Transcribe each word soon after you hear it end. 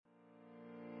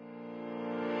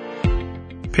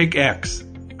Pig X,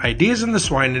 ideas in the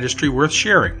swine industry worth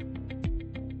sharing.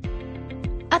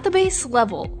 At the base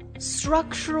level,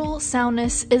 structural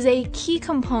soundness is a key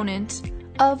component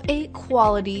of a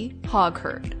quality hog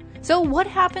herd. So what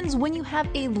happens when you have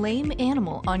a lame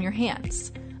animal on your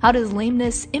hands? How does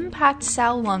lameness impact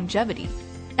sow longevity?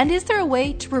 And is there a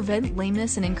way to prevent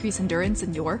lameness and increase endurance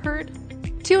in your herd?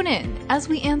 Tune in as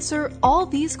we answer all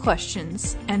these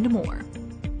questions and more.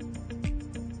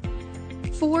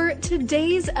 For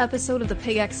today's episode of the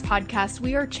Pig X podcast,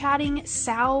 we are chatting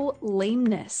sow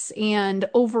lameness and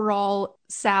overall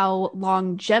sow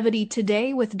longevity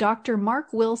today with Dr.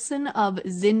 Mark Wilson of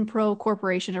Zinpro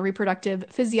Corporation, a reproductive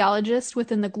physiologist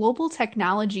within the global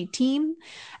technology team,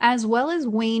 as well as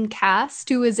Wayne Cast,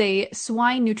 who is a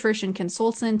swine nutrition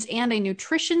consultant and a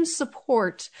nutrition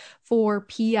support for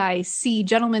PIC.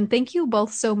 Gentlemen, thank you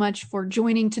both so much for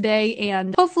joining today,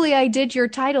 and hopefully I did your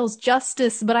titles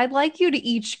justice, but I'd like you to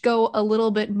each go a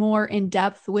little bit more in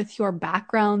depth with your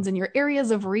backgrounds and your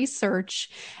areas of research.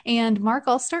 And Mark,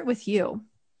 I'll start with you.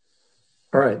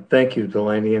 All right. Thank you,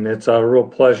 Delaney. And it's a real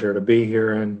pleasure to be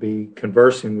here and be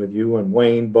conversing with you and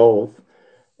Wayne both.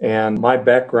 And my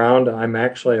background, I'm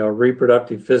actually a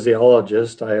reproductive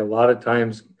physiologist. I a lot of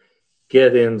times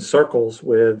get in circles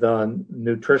with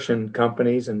nutrition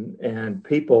companies and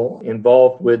people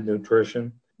involved with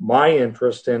nutrition. My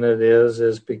interest in it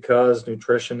is because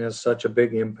nutrition has such a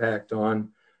big impact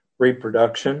on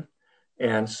reproduction.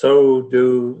 And so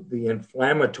do the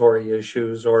inflammatory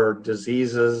issues or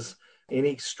diseases.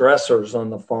 Any stressors on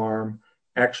the farm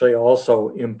actually also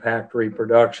impact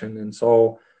reproduction. And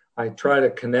so I try to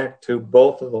connect to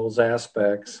both of those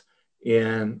aspects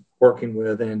in working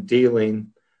with and dealing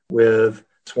with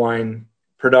swine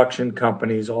production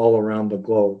companies all around the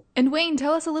globe. And Wayne,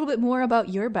 tell us a little bit more about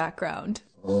your background.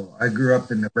 Well, I grew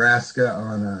up in Nebraska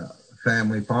on a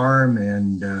family farm,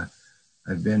 and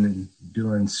I've been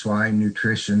doing swine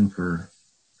nutrition for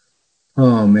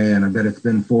I bet it's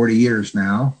been 40 years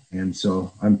now. And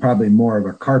so I'm probably more of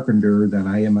a carpenter than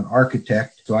I am an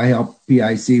architect. So I help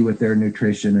PIC with their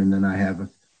nutrition, and then I have a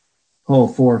whole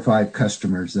 4 or 5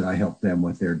 customers that I help them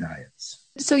with their diets.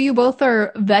 So you both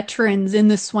are veterans in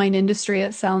the swine industry,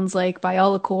 it sounds like, by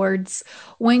all accords.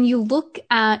 When you look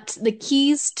at the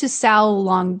keys to sow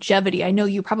longevity, I know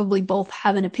you probably both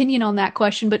have an opinion on that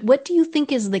question, but what do you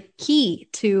think is the key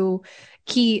to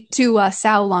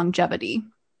sow longevity?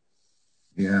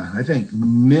 Yeah, I think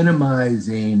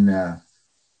minimizing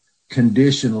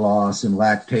condition loss and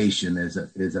lactation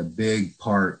is a big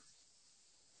part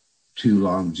to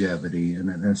longevity,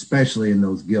 and especially in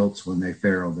those gilts when they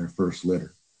farrow their first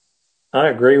litter. I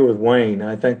agree with Wayne.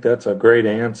 I think that's a great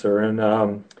answer. And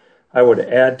I would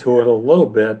add to it a little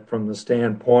bit from the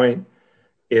standpoint,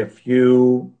 if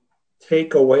you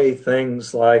take away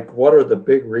things like what are the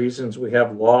big reasons we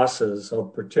have losses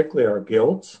of particularly our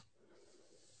gilts,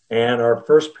 and our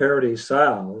first parity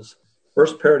sows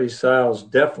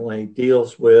definitely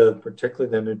deals with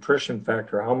particularly the nutrition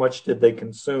factor. How much did they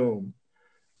consume?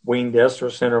 Weaned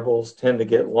estrus intervals tend to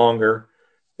get longer.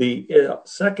 The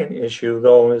second issue,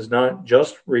 though, is not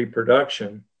just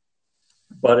reproduction,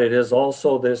 but it is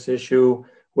also this issue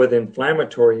with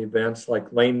inflammatory events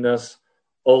like lameness,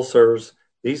 ulcers,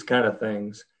 these kind of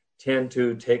things tend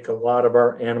to take a lot of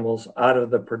our animals out of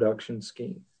the production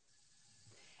scheme.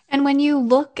 And when you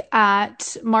look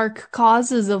at, Mark,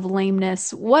 causes of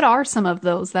lameness, what are some of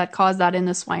those that cause that in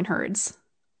the swine herds?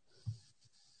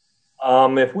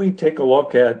 If we take a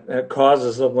look at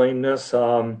causes of lameness,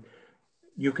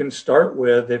 you can start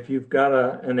with if you've got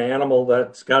an animal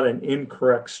that's got an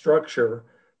incorrect structure,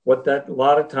 what that a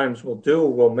lot of times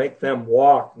will make them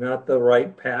walk not the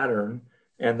right pattern,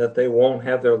 and that they won't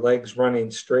have their legs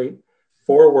running straight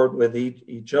forward with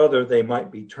each other. They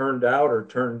might be turned out or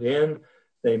turned in.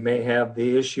 They may have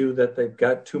the issue that they've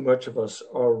got too much of a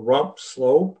rump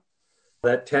slope.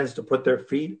 That tends to put their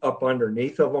feet up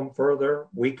underneath of them further,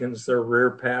 weakens their rear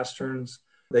pasterns.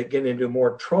 They get into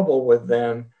more trouble with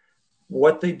then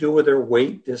what they do with their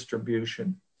weight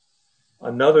distribution.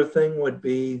 Another thing would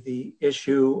be the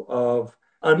issue of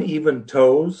uneven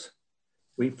toes.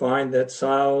 We find that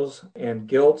sows and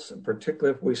gilts,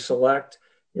 particularly if we select,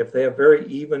 if they have very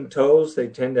even toes, they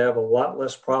tend to have a lot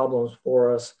less problems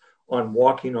for us on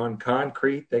walking on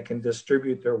concrete. They can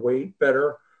distribute their weight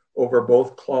better over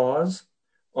both claws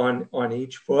on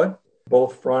each foot,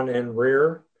 both front and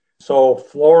rear. So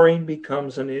flooring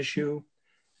becomes an issue,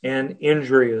 and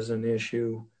injury is an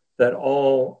issue that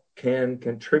all can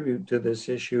contribute to this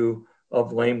issue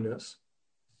of lameness.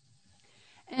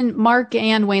 And Mark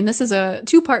and Wayne, this is a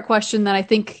 2-part question that I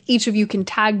think each of you can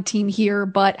tag team here,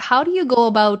 but how do you go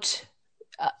about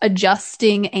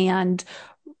adjusting and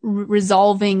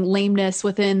resolving lameness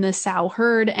within the sow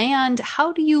herd? And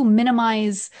how do you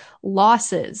minimize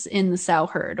losses in the sow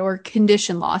herd or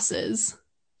condition losses?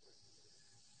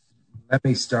 Let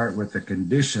me start with the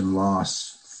condition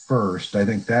loss first. I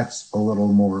think that's a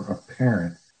little more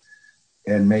apparent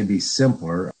and maybe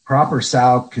simpler. Proper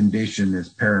sow condition is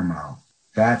paramount.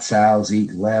 Fat sows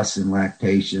eat less in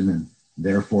lactation and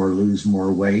therefore lose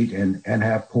more weight and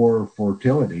have poorer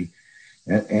fertility.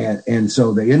 And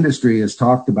so the industry has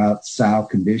talked about sow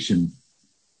condition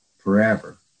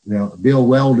forever. You know, Bill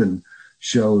Weldon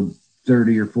showed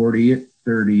 30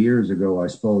 years ago, I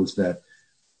suppose, that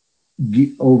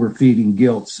overfeeding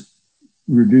gilts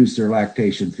reduce their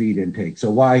lactation feed intake.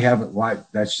 So why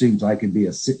that seems like it'd be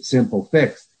a simple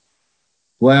fix.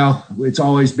 Well, it's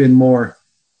always been more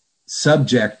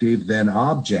subjective than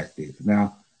objective.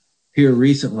 Now, here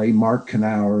recently, Mark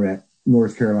Knauer at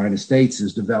North Carolina State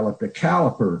has developed a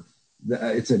caliper.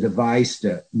 It's a device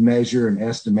to measure and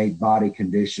estimate body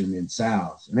condition in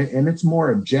sows. And it's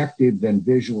more objective than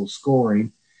visual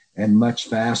scoring and much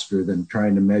faster than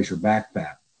trying to measure back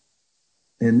fat.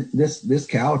 And this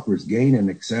caliper is gaining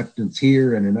acceptance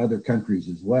here and in other countries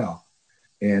as well.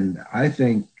 And I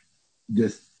think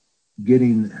just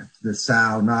getting the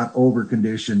sow not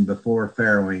over-conditioned before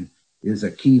farrowing is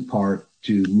a key part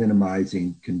to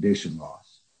minimizing condition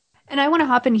loss. And I want to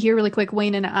hop in here really quick,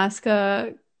 Wayne, and ask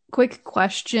a quick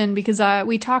question because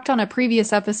we talked on a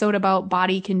previous episode about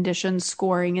body condition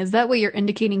scoring. Is that what you're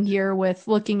indicating here with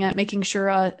looking at making sure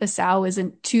a sow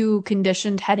isn't too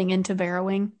conditioned heading into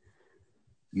farrowing?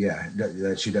 Yeah,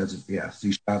 that she doesn't. Yeah,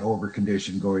 she's not over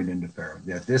conditioned going into farrowing.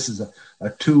 Yeah, this is a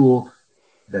tool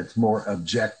that's more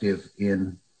objective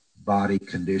in body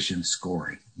condition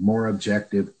scoring. More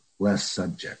objective, less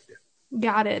subjective.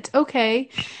 Got it. Okay.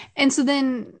 And so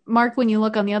then, Mark, when you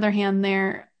look on the other hand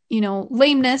there,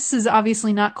 lameness is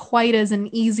obviously not quite as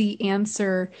an easy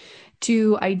answer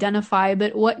to identify,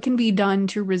 but what can be done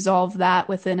to resolve that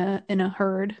within a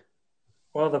herd?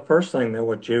 Well, the first thing that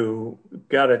what you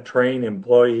got to train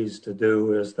employees to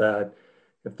do is that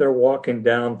if they're walking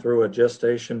down through a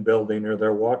gestation building or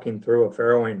they're walking through a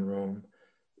farrowing room,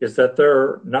 is that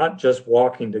they're not just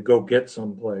walking to go get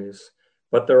someplace,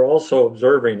 but they're also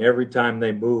observing every time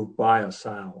they move by a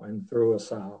sow and through a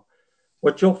sow.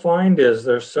 What you'll find is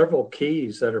there's several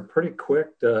keys that are pretty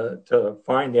quick to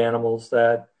find animals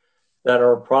that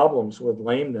are problems with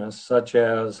lameness, such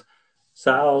as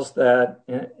sows that,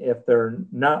 if they're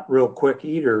not real quick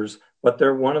eaters, but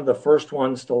they're one of the first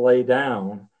ones to lay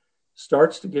down,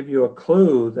 starts to give you a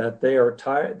clue that they are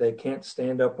tired. They can't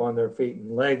stand up on their feet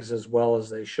and legs as well as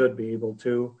they should be able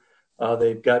to.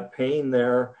 They've got pain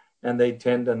there, and they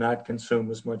tend to not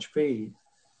consume as much feed.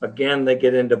 Again, they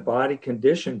get into body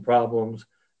condition problems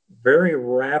very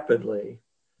rapidly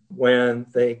when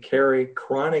they carry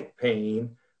chronic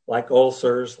pain like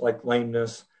ulcers, like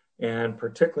lameness, and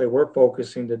particularly we're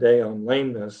focusing today on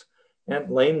lameness. And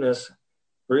lameness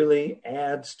really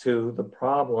adds to the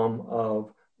problem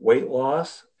of weight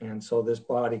loss, and so this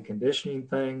body conditioning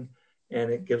thing, and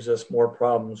it gives us more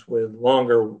problems with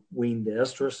longer wean to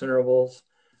estrus intervals.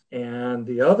 And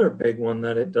the other big one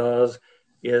that it does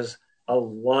is a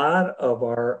lot of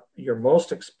your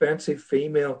most expensive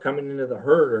female coming into the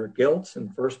herd are gilts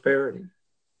and first parity.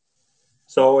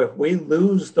 So if we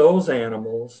lose those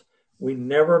animals, we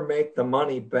never make the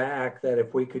money back that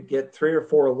if we could get 3 or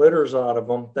 4 litters out of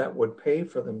them that would pay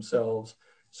for themselves.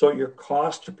 So your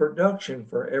cost of production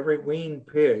for every weaned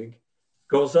pig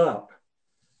goes up.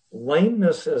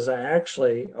 Lameness is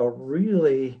actually a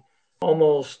really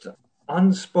almost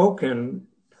unspoken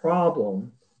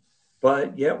problem,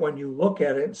 but yet when you look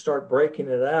at it and start breaking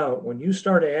it out, when you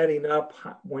start adding up,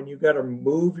 when you got to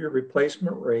move your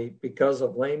replacement rate because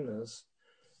of lameness,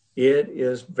 it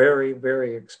is very,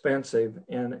 very expensive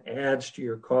and adds to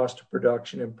your cost of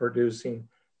production in producing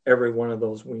every one of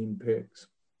those weaned pigs.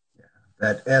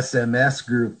 That SMS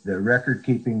group, the record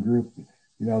keeping group,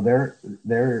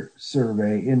 their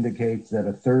survey indicates that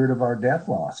 1/3 of our death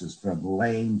loss is from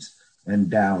lames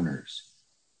and downers.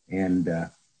 And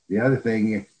the other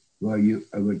thing,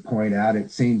 I would point out, it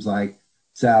seems like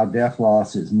sow death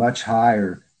loss is much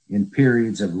higher in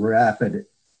periods of rapid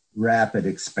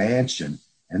expansion.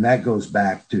 And that goes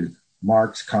back to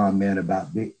Mark's comment about,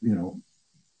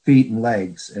 feet and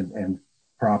legs and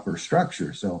proper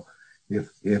structure. So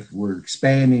if we're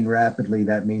expanding rapidly,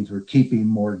 that means we're keeping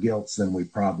more gilts than we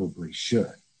probably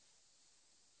should.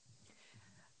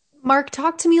 Mark,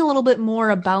 talk to me a little bit more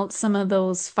about some of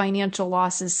those financial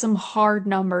losses, some hard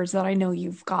numbers that I know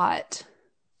you've got.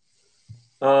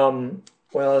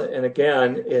 Well, and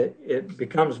again, it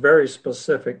becomes very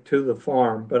specific to the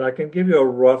farm, but I can give you a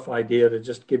rough idea to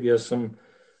just give you some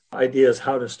ideas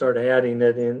how to start adding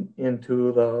it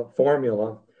into the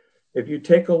formula. If you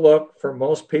take a look for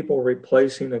most people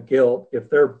replacing a gilt, if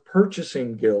they're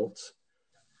purchasing gilts,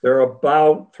 they're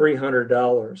about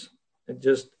 $300,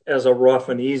 just as a rough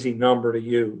and easy number to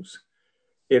use.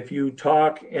 If you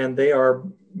talk and they are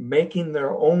making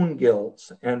their own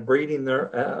gilts and breeding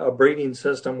a breeding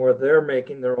system where they're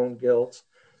making their own gilts,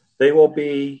 they will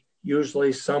be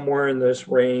usually somewhere in this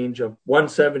range of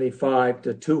 $175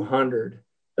 to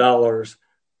 $200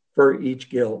 for each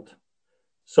gilt.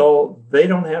 So they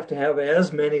don't have to have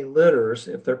as many litters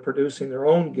if they're producing their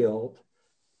own gilt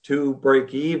to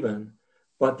break even,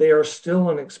 but they are still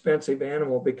an expensive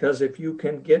animal because if you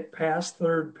can get past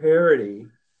third parity,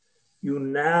 you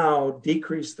now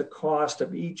decrease the cost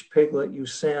of each piglet you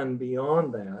send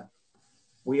beyond that.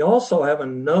 We also have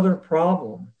another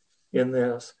problem in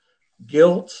this.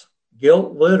 Gilt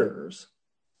litters,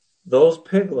 those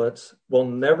piglets will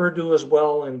never do as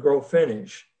well in grow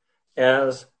finish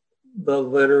as the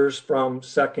litters from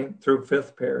second through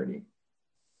fifth parity.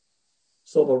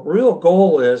 So the real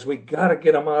goal is we got to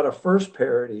get them out of first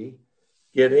parity,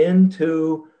 get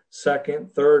into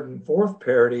second, third, and fourth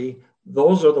parity.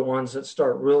 Those are the ones that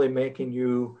start really making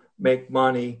you make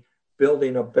money,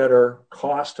 building a better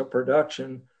cost of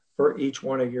production for each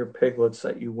one of your piglets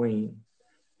that you wean.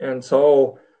 And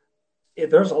so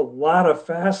there's a lot of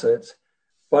facets,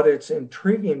 but it's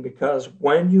intriguing because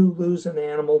when you lose an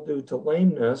animal due to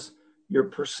lameness, your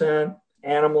percent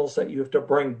animals that you have to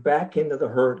bring back into the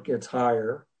herd gets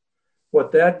higher.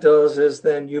 What that does is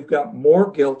then you've got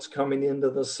more gilts coming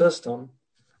into the system.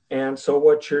 And so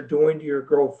what you're doing to your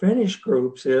grow finish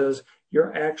groups is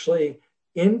you're actually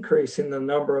increasing the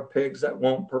number of pigs that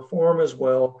won't perform as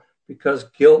well because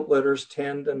gilt litters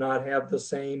tend to not have the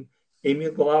same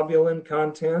immunoglobulin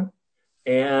content.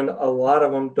 And a lot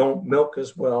of them don't milk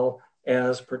as well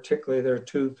as particularly their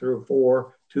 2 through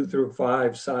 4, 2 through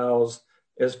 5 sows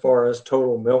as far as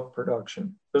total milk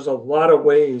production. There's a lot of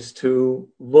ways to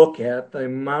look at the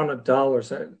amount of dollars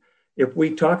that if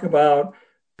we talk about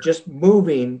just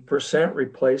moving percent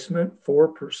replacement,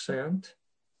 4%,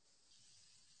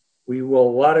 we will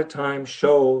a lot of times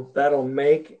show that'll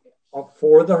make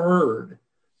for the herd,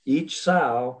 each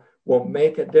sow will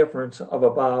make a difference of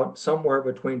about somewhere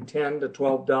between $10 to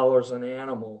 $12 an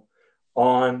animal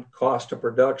on cost of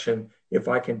production if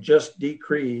I can just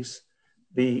decrease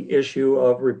the issue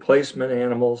of replacement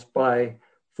animals by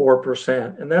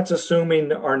 4%. And that's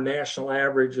assuming our national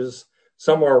average is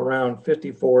somewhere around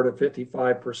 54 to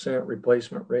 55%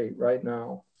 replacement rate right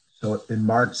now. So in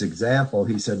Mark's example,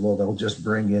 he said, well, they'll just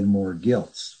bring in more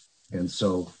gilts. And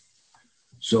so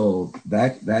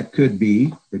that could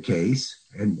be the case.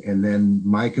 And then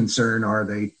my concern, are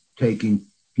they taking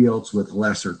gilts with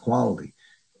lesser quality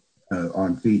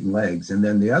on feet and legs? And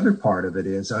then the other part of it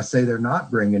is, I say they're not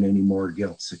bringing any more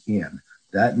gilts in.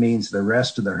 That means the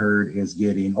rest of the herd is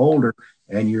getting older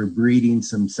and you're breeding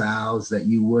some sows that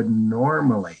you wouldn't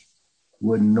normally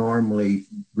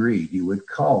breed. You would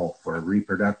cull for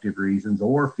reproductive reasons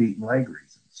or feet and leg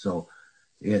reasons. So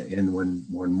when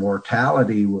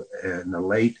mortality in the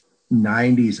late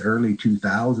 90s, early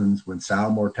 2000s, when sow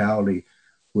mortality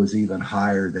was even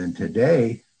higher than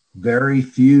today, very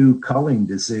few culling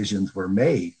decisions were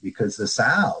made because the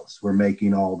sows were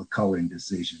making all the culling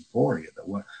decisions for you.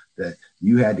 That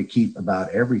you had to keep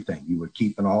about everything. You were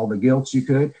keeping all the gilts you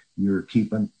could. You were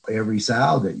keeping every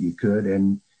sow that you could,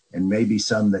 and maybe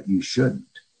some that you shouldn't.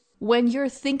 When you're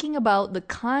thinking about the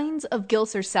kinds of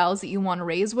gilts or sows that you want to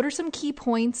raise, what are some key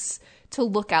points to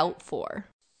look out for?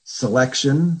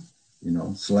 Selection,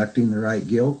 selecting the right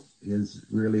gilt is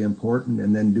really important,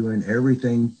 and then doing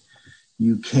everything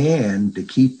you can to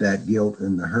keep that gilt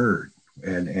in the herd.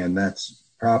 And that's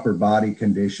proper body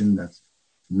condition, that's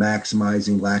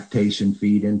maximizing lactation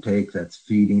feed intake, that's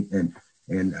feeding.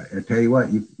 And I tell you what,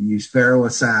 you farrow a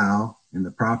sow in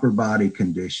the proper body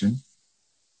condition,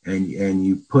 and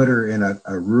you put her in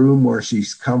a room where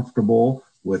she's comfortable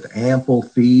with ample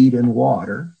feed and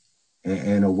water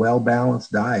and a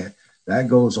well-balanced diet, that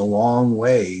goes a long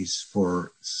ways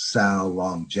for sow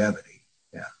longevity.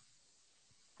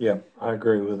 Yeah, I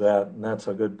agree with that. And that's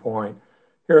a good point.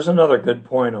 Here's another good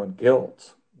point on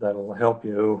gilts that'll help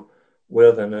you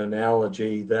with an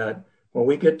analogy that when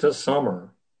we get to summer,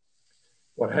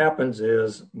 what happens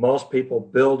is most people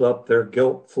build up their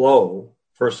gilt flow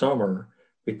for summer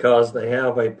because they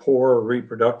have a poor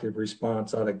reproductive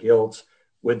response out of gilts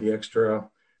with the extra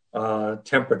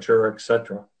temperature,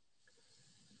 etc.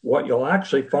 What you'll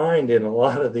actually find in a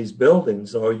lot of these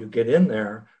buildings, though, you get in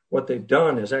there, what they've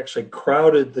done is actually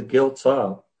crowded the gilts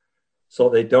up so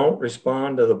they don't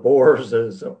respond to the bores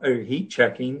as heat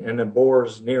checking and the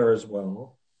bores near as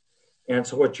well. And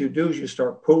so what you do is you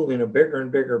start pooling a bigger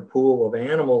and bigger pool of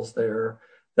animals there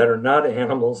that are not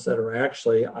animals that are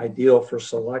actually ideal for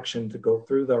selection to go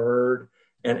through the herd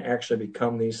and actually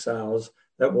become these sows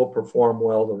that will perform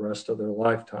well the rest of their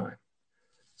lifetime.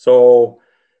 So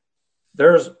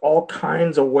there's all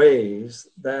kinds of ways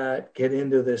that get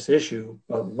into this issue,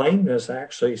 but lameness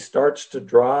actually starts to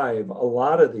drive a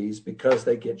lot of these because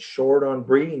they get short on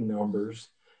breeding numbers.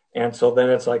 And so then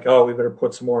it's like, oh, we better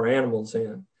put some more animals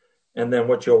in. And then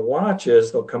what you'll watch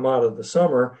is they'll come out of the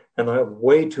summer and they'll have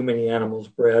way too many animals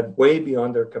bred, way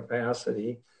beyond their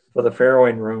capacity for the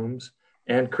farrowing rooms,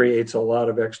 and creates a lot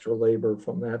of extra labor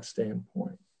from that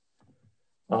standpoint.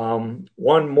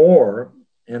 One more,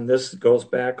 and this goes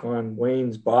back on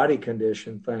Wayne's body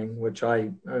condition thing, which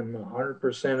I'm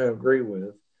 100% agree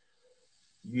with.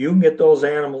 You can get those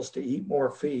animals to eat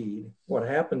more feed. What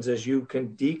happens is you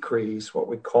can decrease what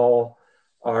we call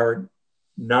our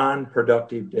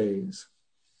non-productive days.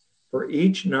 For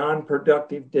each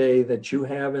non-productive day that you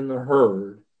have in the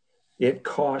herd, it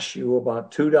costs you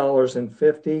about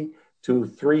 $2.50 to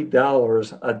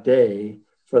 $3 a day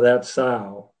for that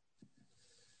sow.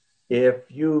 If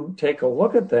you take a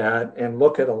look at that and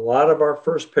look at a lot of our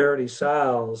first parity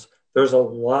sows, there's a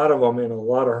lot of them in a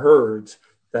lot of herds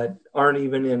that aren't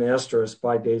even in estrus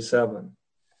by day 7.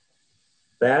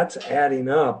 That's adding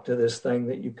up to this thing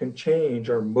that you can change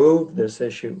or move this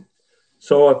issue.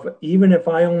 So even if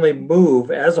I only move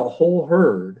as a whole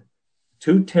herd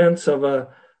 0.2 of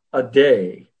a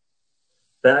day,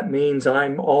 that means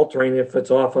I'm altering, if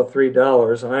it's off of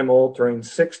 $3, I'm altering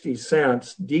 60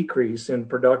 cents decrease in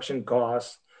production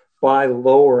costs by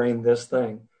lowering this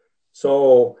thing.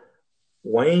 So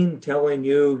Wayne telling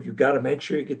you got to make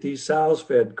sure you get these sows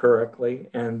fed correctly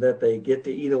and that they get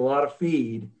to eat a lot of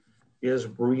feed is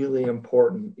really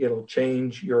important. It'll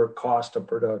change your cost of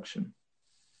production.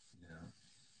 Yeah.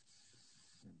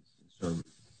 So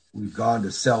we've gone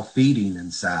to self-feeding in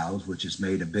sows, which has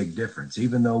made a big difference.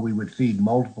 Even though we would feed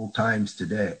multiple times a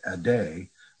day,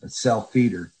 a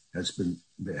self-feeder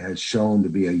has shown to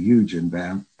be a huge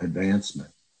advancement.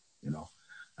 You know,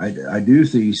 I do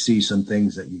see some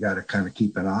things that you got to kind of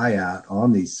keep an eye out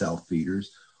on these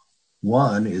self-feeders.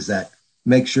 One is that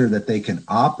make sure that they can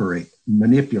operate it.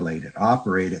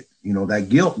 You know, that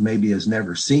gilt maybe has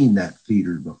never seen that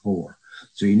feeder before.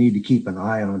 So you need to keep an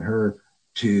eye on her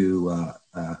to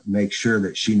make sure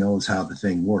that she knows how the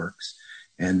thing works.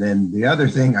 And then the other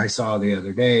thing I saw the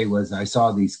other day was I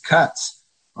saw these cuts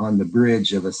on the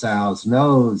bridge of a sow's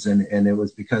nose, and it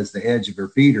was because the edge of her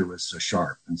feeder was so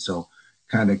sharp. And so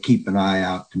kind of keep an eye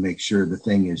out to make sure the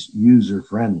thing is user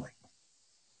friendly.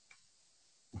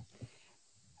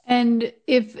 And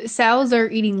if sows are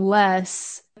eating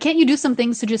less, can't you do some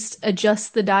things to just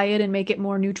adjust the diet and make it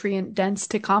more nutrient dense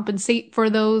to compensate for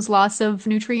those loss of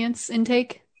nutrients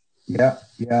intake? Yeah,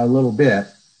 a little bit.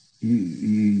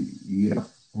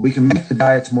 We can make the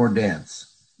diets more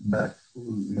dense, but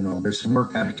you know, there's some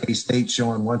work out of K-State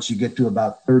showing once you get to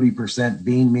about 30%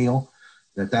 bean meal,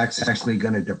 that's actually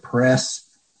going to depress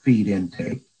feed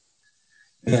intake.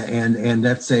 And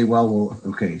let's say, well,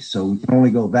 okay, so we can only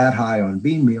go that high on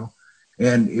bean meal.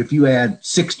 And if you add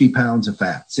 60 pounds of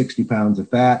fat,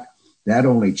 that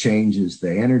only changes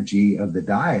the energy of the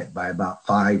diet by about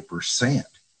 5%.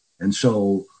 And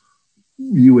so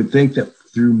you would think that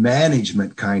through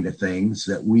management kind of things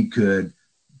that we could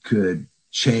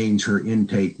change her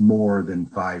intake more than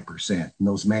 5%. And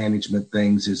those management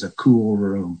things is a cool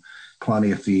room,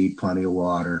 plenty of feed, plenty of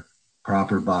water,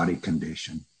 proper body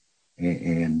condition.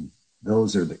 And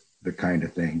those are the kind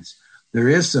of things. There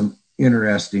is some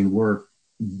interesting work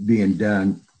being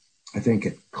done, I think,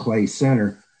 at Clay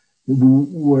Center,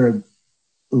 where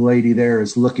the lady there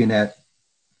is looking at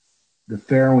the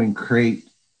farrowing crate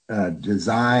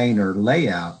design or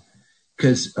layout.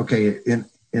 Because, okay,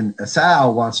 in a sow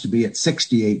wants to be at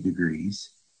 68 degrees,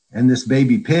 and this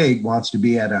baby pig wants to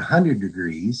be at 100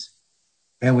 degrees,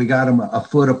 and we got them a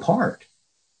foot apart.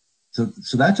 So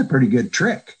that's a pretty good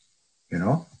trick. You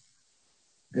know,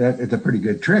 it's a pretty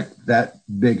good trick, that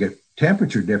big a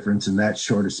temperature difference in that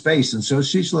short of space. And so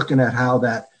she's looking at how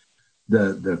that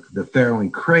the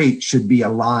farrowing crate should be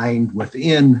aligned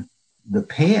within the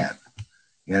pen.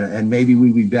 And maybe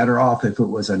we'd be better off if it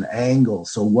was an angle.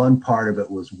 So one part of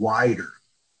it was wider,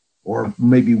 or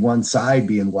maybe one side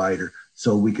being wider,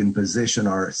 so we can position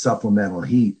our supplemental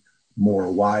heat more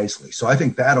wisely. So I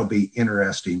think that'll be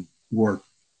interesting work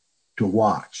to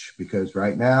watch, because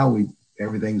right now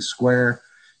everything's square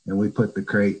and we put the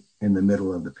crate in the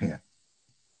middle of the pen.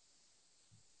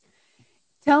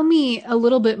 Tell me a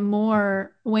little bit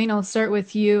more. Wayne, I'll start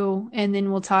with you and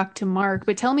then we'll talk to Mark.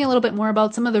 But tell me a little bit more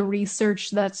about some of the research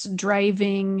that's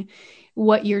driving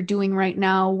what you're doing right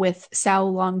now with sow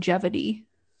longevity.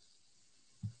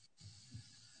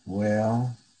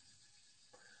 Well,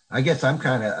 I guess I'm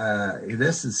kind of,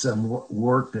 this is some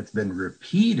work that's been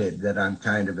repeated that I'm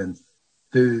kind of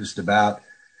enthused about,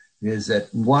 is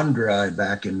that Wondra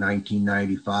back in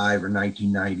 1995 or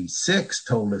 1996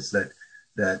 told us that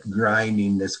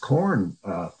grinding this corn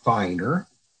finer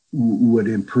would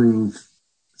improve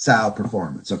sow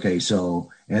performance. Okay, so,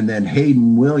 and then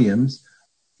Hayden Williams,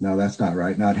 no, that's not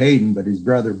right, not Hayden, but his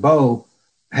brother Bo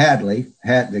Hadley,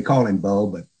 they call him Bo,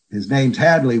 but his name's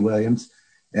Hadley Williams,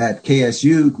 at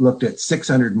KSU looked at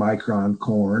 600 micron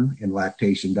corn in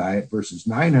lactation diet versus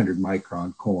 900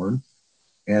 micron corn.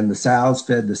 And the sows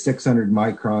fed the 600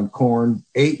 micron corn,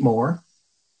 ate more,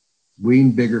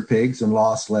 weaned bigger pigs, and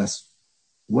lost less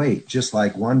weight, just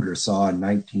like Wondra saw in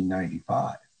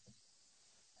 1995.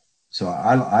 So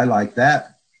I like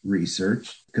that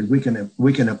research because we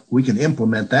can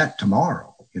implement that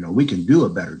tomorrow. We can do a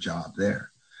better job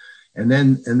there. And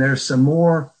there's some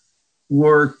more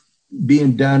work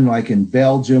being done, like in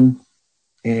Belgium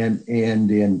and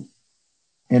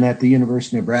at the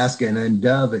University of Nebraska, and then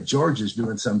Dove at Georgia's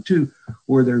doing some too,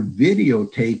 where they're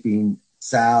videotaping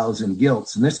sows and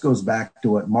gilts. And this goes back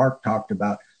to what Mark talked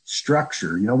about,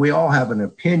 structure. We all have an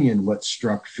opinion what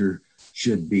structure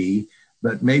should be,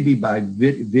 but maybe by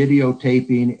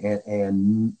videotaping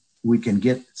and we can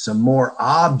get some more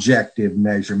objective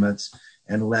measurements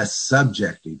and less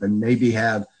subjective, and maybe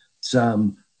have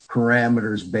some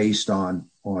parameters based on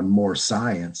more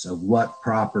science of what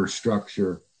proper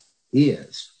structure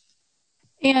is.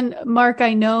 And Mark,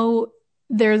 I know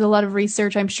there's a lot of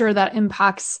research, I'm sure, that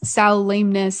impacts sow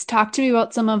lameness. Talk to me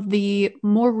about some of the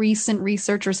more recent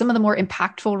research or some of the more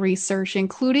impactful research,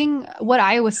 including what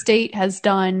Iowa State has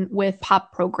done with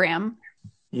POP program.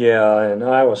 Yeah, and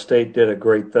Iowa State did a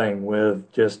great thing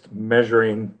with just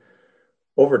measuring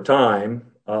over time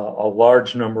a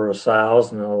large number of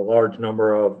sows and a large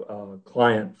number of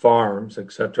client farms,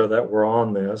 et cetera, that were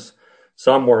on this.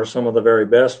 Some were some of the very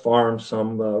best farms,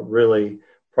 some really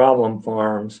problem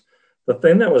farms. The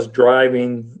thing that was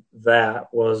driving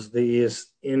that was these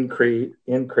increase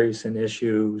in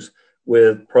issues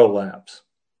with prolapse.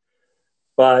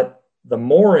 But the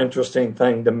more interesting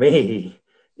thing to me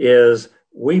is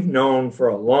we've known for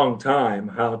a long time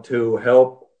how to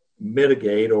help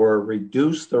mitigate or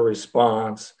reduce the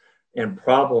response and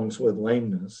problems with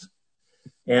lameness.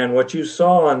 And what you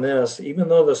saw on this, even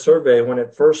though the survey, when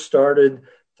it first started,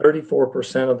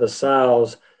 34% of the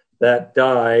sows that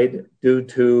died due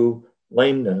to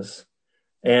lameness,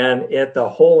 and at the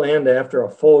whole end, after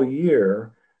a full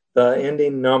year, the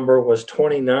ending number was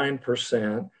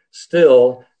 29%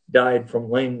 still died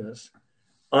from lameness.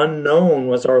 Unknown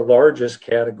was our largest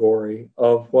category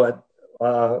of what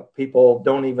people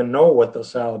don't even know what the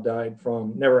sow died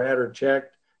from, never had her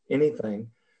checked,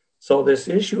 anything. So this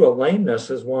issue of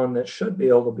lameness is one that should be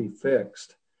able to be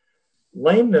fixed.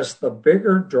 Lameness, the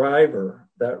bigger driver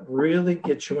that really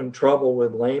gets you in trouble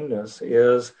with lameness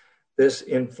is this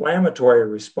inflammatory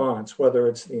response, whether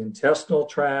it's the intestinal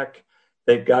tract,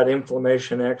 they've got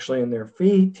inflammation actually in their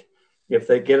feet, if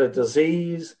they get a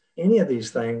disease, any of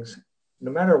these things, no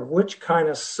matter which kind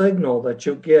of signal that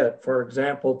you get, for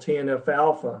example, TNF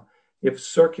alpha, if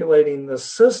circulating the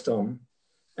system,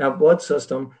 our blood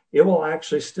system, it will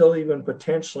actually still even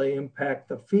potentially impact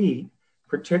the feet,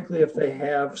 particularly if they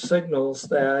have signals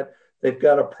that they've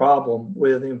got a problem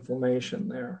with inflammation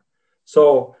there.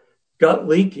 So gut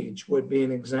leakage would be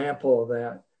an example of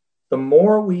that. The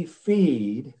more we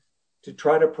feed to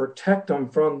try to protect them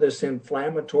from this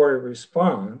inflammatory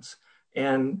response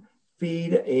and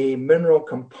feed a mineral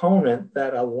component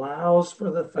that allows for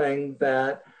the thing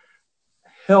that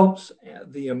helps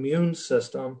the immune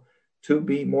system to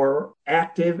be more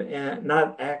active and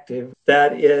not active,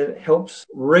 that it helps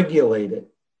regulate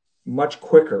it much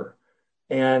quicker.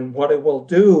 And what it will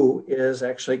do is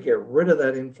actually get rid of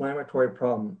that inflammatory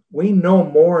problem. We know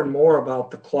more and more about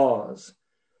the claws.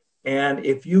 And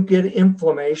if you get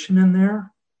inflammation in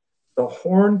there, the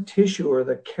horn tissue or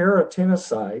the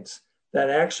keratinocytes that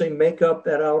actually make up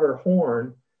that outer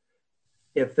horn,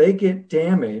 if they get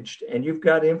damaged and you've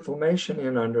got inflammation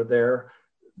in under there,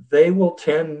 they will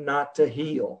tend not to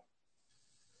heal.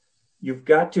 You've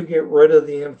got to get rid of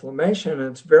the inflammation,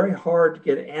 and it's very hard to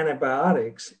get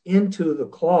antibiotics into the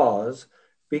claws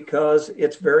because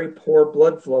it's very poor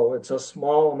blood flow. It's a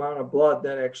small amount of blood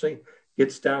that actually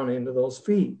gets down into those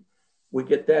feet. We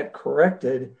get that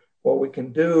corrected, what we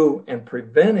can do and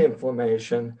prevent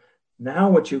inflammation,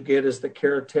 Now what you get is the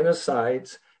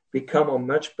keratinocytes become a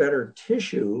much better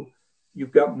tissue.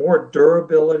 You've got more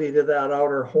durability to that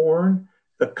outer horn.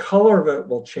 The color of it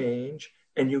will change,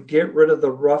 and you get rid of the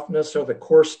roughness or the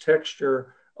coarse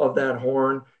texture of that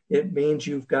horn. It means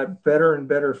you've got better and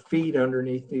better feed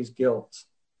underneath these gilts.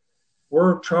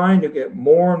 We're trying to get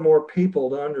more and more people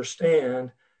to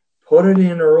understand, put it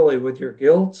in early with your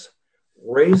gilts,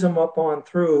 raise them up on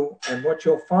through. And what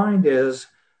you'll find is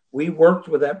we worked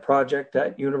with that project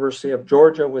at University of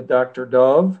Georgia with Dr.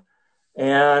 Dove,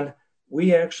 and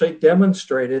we actually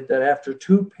demonstrated that after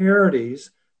 2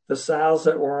 parodies, the sows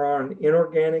that were on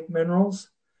inorganic minerals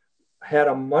had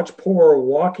a much poorer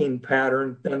walking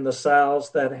pattern than the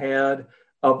sows that had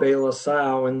Avela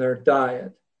sow in their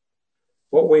diet.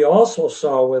 What we also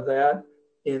saw with that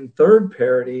in 3rd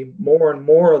parody, more and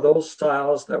more of those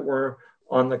sows that were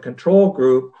on the control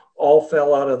group all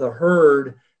fell out of the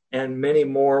herd, and many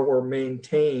more were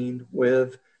maintained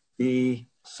with the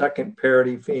 2nd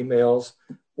parody females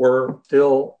were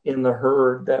still in the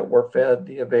herd that were fed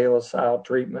the Avela sow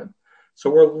treatment. So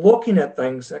we're looking at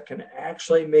things that can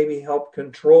actually maybe help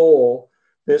control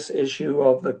this issue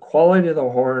of the quality of the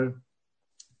horn,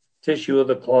 tissue of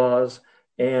the claws,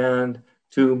 and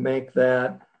to make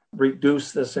that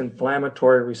reduce this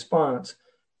inflammatory response.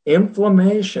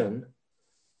 Inflammation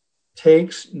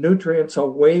takes nutrients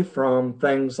away from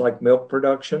things like milk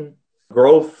production,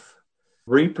 growth,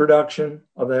 reproduction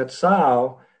of that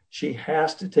sow. She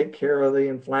has to take care of the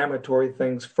inflammatory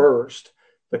things first.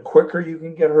 The quicker you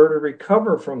can get her to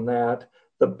recover from that,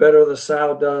 the better the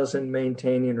sow does in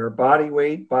maintaining her body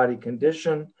weight, body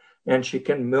condition, and she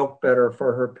can milk better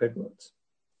for her piglets.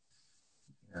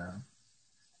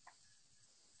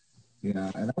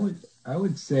 Yeah, and I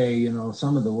would say, you know,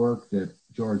 some of the work that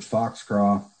George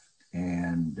Foxcroft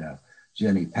and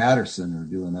Jenny Patterson are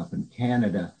doing up in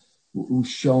Canada, who's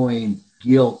showing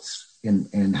gilts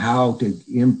and how to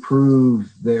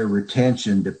improve their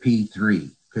retention to P3.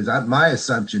 Because my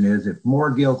assumption is if more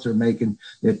gilts are making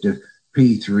it to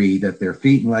P3, that their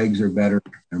feet and legs are better,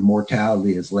 their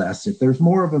mortality is less. If there's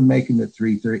more of them making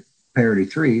the parity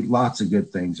 3, lots of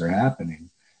good things are happening.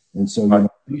 And so, you know,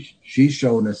 she's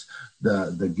shown us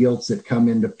the gilts that come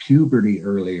into puberty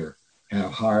earlier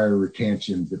have higher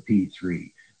retention to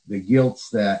P3. The gilts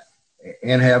that,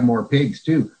 and have more pigs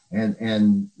too.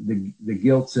 And the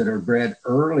gilts that are bred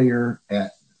earlier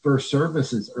at first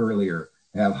services earlier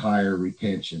have higher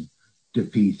retention to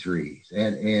P3s.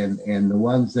 And the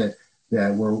ones that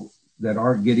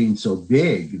aren't getting so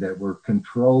big, that we're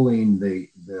controlling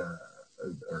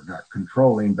or not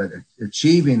controlling, but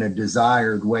achieving a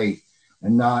desired weight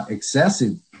and not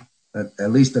excessive,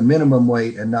 at least a minimum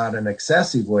weight and not an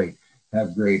excessive weight,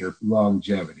 have greater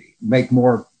longevity, make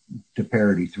more to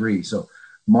parity 3. So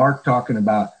Mark talking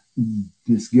about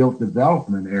this gilt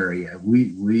development area, I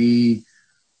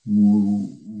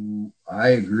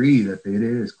agree that it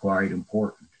is quite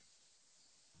important.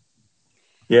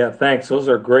 Yeah, thanks. Those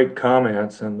are great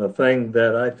comments. And the thing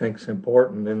that I think is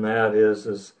important in that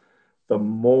is the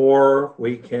more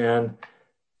we can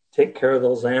take care of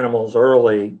those animals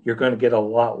early, you're going to get a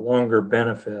lot longer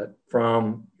benefit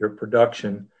from your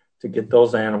production to get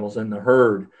those animals in the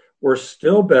herd. We're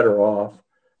still better off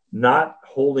not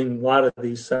holding a lot of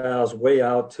these sows way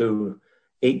out to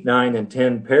 8, 9, and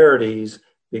 10 parities,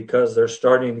 because they're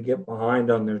starting to get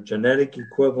behind on their genetic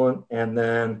equivalent. And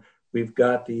then we've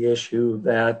got the issue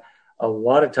that a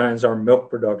lot of times our milk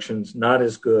production's not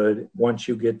as good once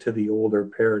you get to the older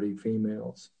parity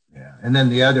females. Yeah. And then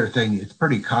the other thing, it's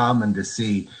pretty common to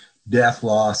see death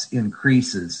loss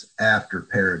increases after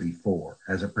parity 4.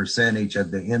 As a percentage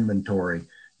of the inventory,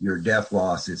 your death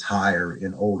loss is higher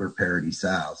in older parity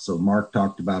sows. So Mark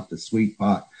talked about the sweet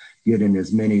pot getting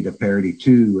as many to parity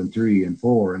 2 and 3 and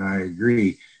 4, and I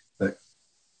agree. But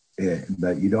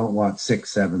you don't want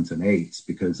 6, 7s, and 8s,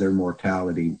 because their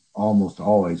mortality almost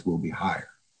always will be higher.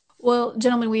 Well,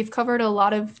 gentlemen, we've covered a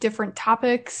lot of different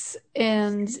topics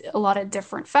and a lot of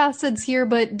different facets here,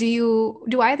 but do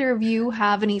either of you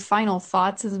have any final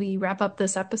thoughts as we wrap up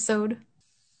this episode?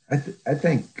 I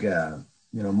think,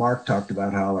 Mark talked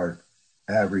about how our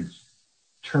average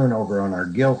turnover on our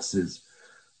gilts is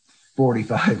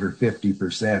 45 or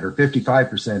 50%, or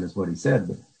 55% is what he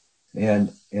said.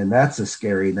 And that's a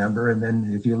scary number. And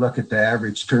then if you look at the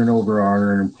average turnover on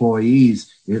our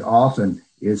employees, it often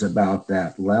is about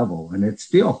that level. And it's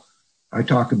still, I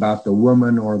talk about the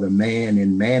woman or the man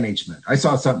in management. I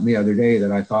saw something the other day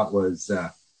that I thought was,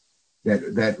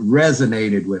 that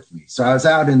resonated with me. So I was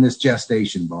out in this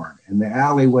gestation barn, and the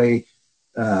alleyway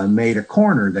made a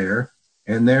corner there.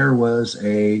 and there was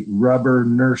a rubber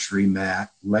nursery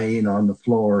mat laying on the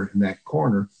floor in that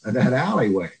corner of that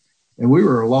alleyway. And we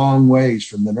were a long ways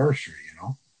from the nursery,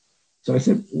 So I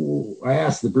said, I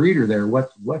asked the breeder there,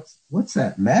 what's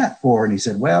that mat for? And he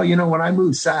said, well, when I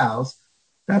move sows,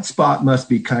 that spot must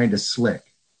be kind of slick.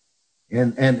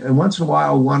 And once in a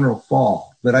while, one will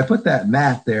fall. But I put that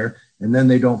mat there, and then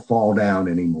they don't fall down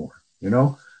anymore.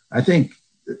 I think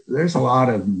there's a lot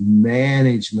of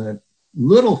management,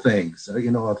 little things,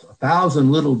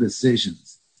 1,000 little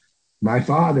decisions. My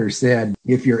father said,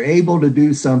 if you're able to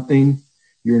do something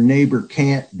your neighbor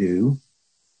can't do,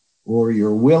 or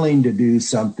you're willing to do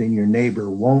something your neighbor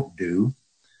won't do,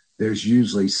 there's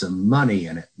usually some money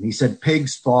in it. And he said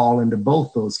pigs fall into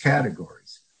both those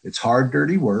categories. It's hard,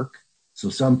 dirty work, so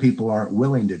some people aren't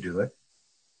willing to do it.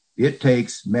 It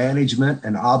takes management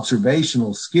and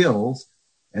observational skills,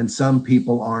 and some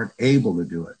people aren't able to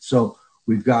do it. So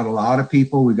we've got a lot of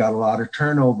people, we've got a lot of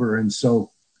turnover, and so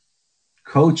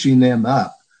coaching them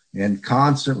up and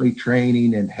constantly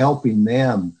training and helping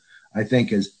them, I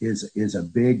think is a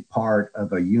big part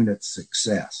of a unit's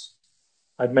success.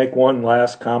 I'd make one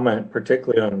last comment,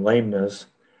 particularly on lameness,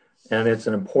 and it's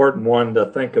an important one to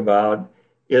think about,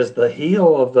 is the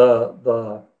heel of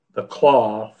the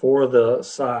claw for the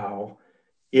sow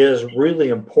is really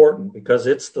important because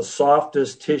it's the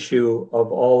softest tissue of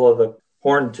all of the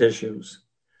horn tissues.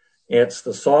 It's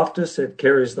the softest, it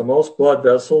carries the most blood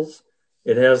vessels,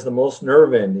 it has the most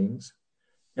nerve endings.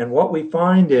 And what we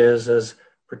find is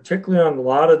particularly on a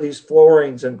lot of these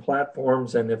floorings and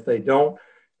platforms, and if they don't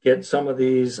get some of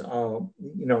these,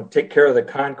 take care of the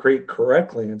concrete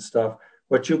correctly and stuff,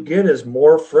 what you get is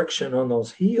more friction on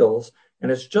those heels. And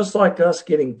it's just like us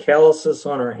getting calluses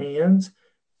on our hands.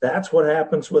 That's what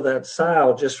happens with that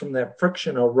sow, just from that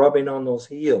friction of rubbing on those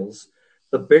heels.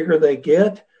 The bigger they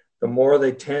get, the more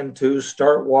they tend to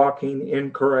start walking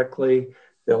incorrectly.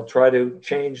 They'll try to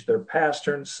change their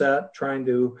pastern set, trying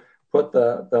to put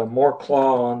the more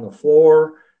claw on the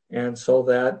floor, and so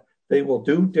that they will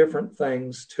do different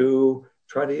things to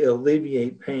try to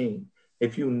alleviate pain.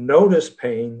 If you notice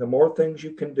pain, the more things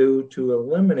you can do to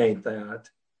eliminate that,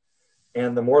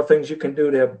 and the more things you can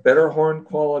do to have better horn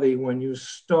quality when you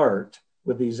start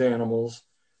with these animals,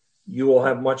 you will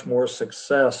have much more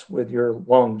success with your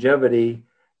longevity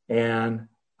and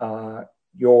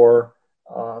your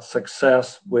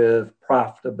success with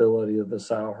profitability of the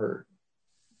sow herd.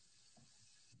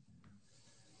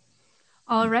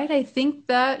 All right, I think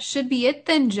that should be it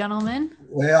then, gentlemen.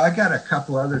 Well, I got a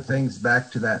couple other things back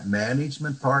to that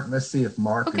management part. Let's see if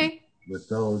Mark is with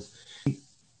those.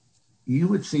 You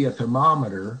would see a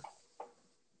thermometer,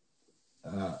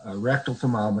 a rectal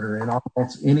thermometer in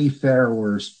almost any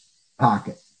farrower's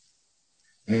pocket.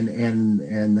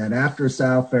 And that after a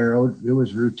sow farrow, it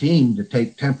was routine to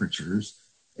take temperatures.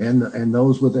 And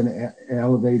those with an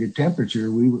elevated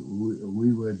temperature, we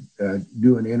would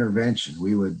do an intervention.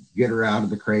 We would get her out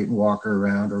of the crate and walk her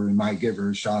around, or we might give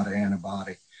her a shot of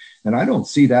antibiotic. And I don't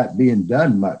see that being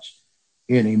done much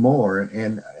anymore.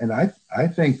 And I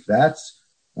think that's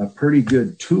a pretty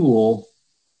good tool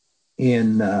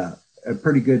in a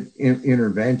pretty good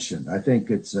intervention. I think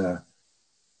it's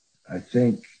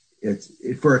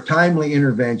for a timely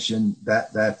intervention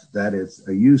that is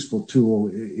a useful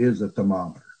tool is a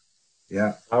thermometer.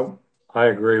 Yeah, I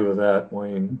agree with that,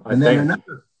 Wayne.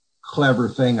 Another clever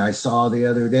thing I saw the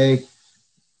other day,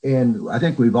 and I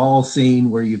think we've all seen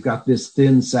where you've got this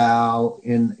thin sow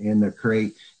in the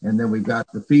crate, and then we've got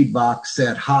the feed box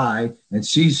set high, and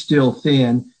she's still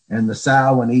thin, and the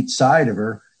sow on each side of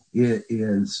her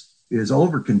is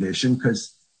overconditioned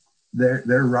because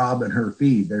they're robbing her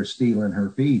feed, they're stealing her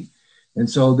feed. And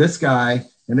so this guy,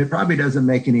 and it probably doesn't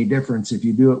make any difference if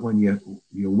you do it when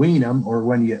you wean them, or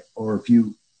if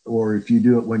you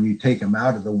do it when you take them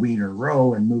out of the weaner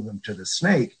row and move them to the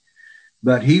snake.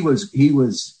 But he was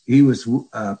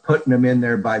putting them in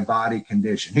there by body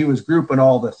condition. He was grouping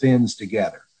all the thins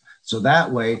together, so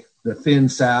that way the thin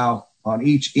sow on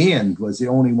each end was the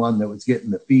only one that was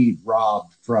getting the feed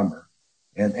robbed from her,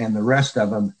 and the rest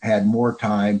of them had more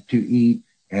time to eat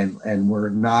and were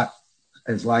not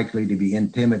as likely to be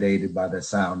intimidated by the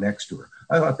sow next to her.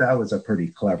 I thought that was a pretty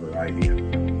clever idea.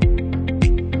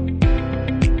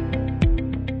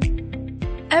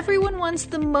 Everyone wants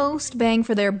the most bang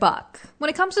for their buck. When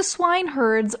it comes to swine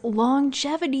herds,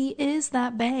 longevity is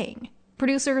that bang.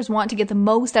 Producers want to get the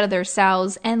most out of their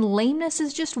sows, and lameness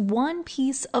is just one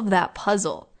piece of that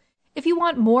puzzle. If you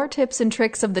want more tips and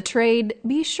tricks of the trade,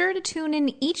 be sure to tune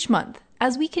in each month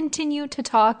as we continue to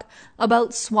talk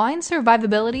about swine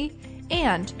survivability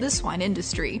and the swine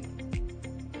industry.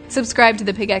 Subscribe to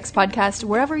the Pig X Podcast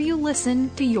wherever you listen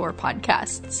to your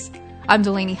podcasts. I'm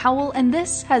Delaney Howell, and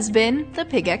this has been the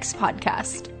Pig X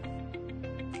Podcast.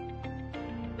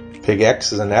 Pig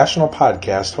X is a national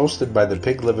podcast hosted by the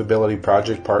Pig Livability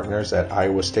Project partners at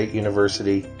Iowa State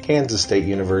University, Kansas State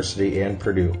University, and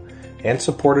Purdue, and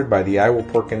supported by the Iowa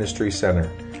Pork Industry Center.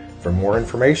 For more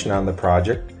information on the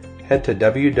project, head to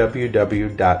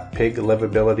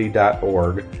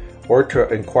www.piglivability.org, or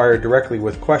to inquire directly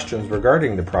with questions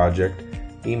regarding the project,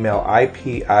 email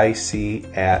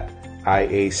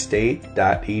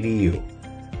ipic@iastate.edu.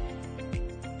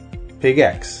 Pig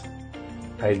X.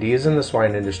 Ideas in the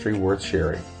swine industry worth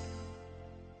sharing.